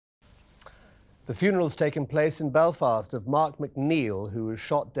The funeral's taken place in Belfast of Mark McNeill, who was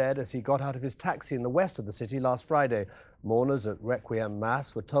shot dead as he got out of his taxi in the west of the city last Friday. Mourners at Requiem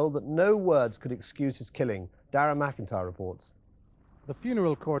Mass were told that no words could excuse his killing. Dara McIntyre reports. The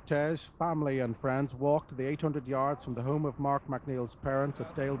funeral cortege, family and friends walked the 800 yards from the home of Mark McNeill's parents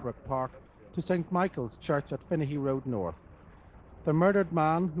at Dalebrook Park to St Michael's Church at Finnehy Road North. The murdered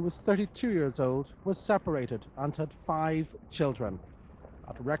man, who was 32 years old, was separated and had 5 children.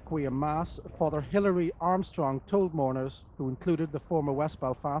 At Requiem Mass, Father Hilary Armstrong told mourners, who included the former West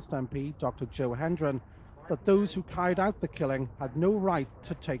Belfast MP Dr Joe Hendren, that those who carried out the killing had no right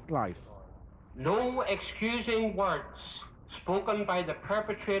to take life. No excusing words spoken by the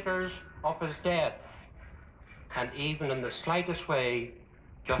perpetrators of his death can even in the slightest way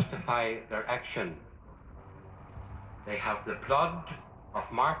justify their action. They have the blood of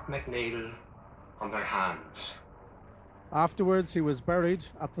Mark McNeill on their hands. Afterwards, he was buried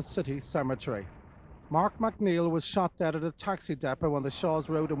at the city cemetery. Mark McNeill was shot dead at a taxi depot on the Shaws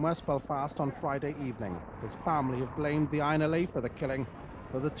Road in West Belfast on Friday evening. His family have blamed the INLA for the killing,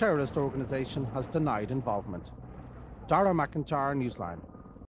 though the terrorist organisation has denied involvement. Dara McIntyre, Newsline.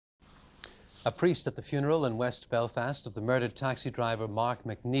 A priest at the funeral in West Belfast of the murdered taxi driver Mark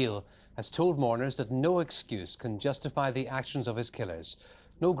McNeill has told mourners that no excuse can justify the actions of his killers.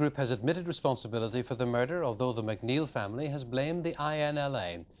 No group has admitted responsibility for the murder, although the McNeill family has blamed the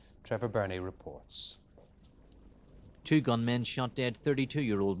INLA. Trevor Burney reports. 2 gunmen shot dead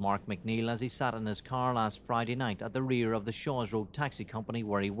 32-year-old Mark McNeill as he sat in his car last Friday night at the rear of the Shaws Road taxi company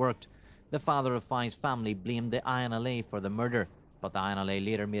where he worked. The father of 5's family blamed the INLA for the murder, but the INLA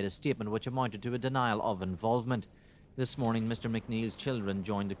later made a statement which amounted to a denial of involvement. This morning, Mr McNeill's children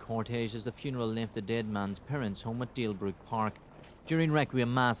joined the cortege as the funeral left the dead man's parents' home at Dalebrook Park. During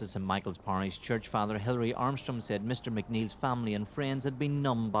Requiem Mass at St Michael's Parish Church, Father Hilary Armstrong said Mr McNeill's family and friends had been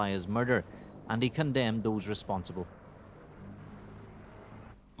numbed by his murder, and he condemned those responsible.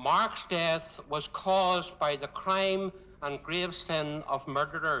 Mark's death was caused by the crime and grave sin of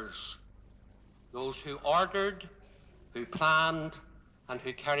murderers, those who ordered, who planned, and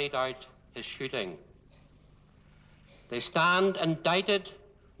who carried out his shooting. They stand indicted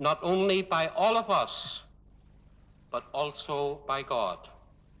not only by all of us, but also by God.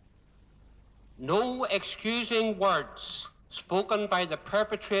 No excusing words spoken by the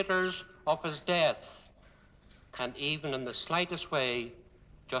perpetrators of his death can even in the slightest way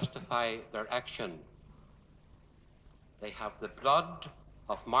justify their action. They have the blood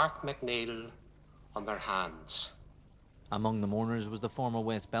of Mark McNeill on their hands. Among the mourners was the former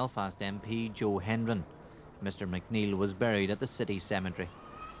West Belfast MP Joe Hendren. Mr McNeill was buried at the city cemetery.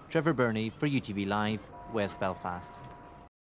 Trevor Burney for UTV Live, West Belfast.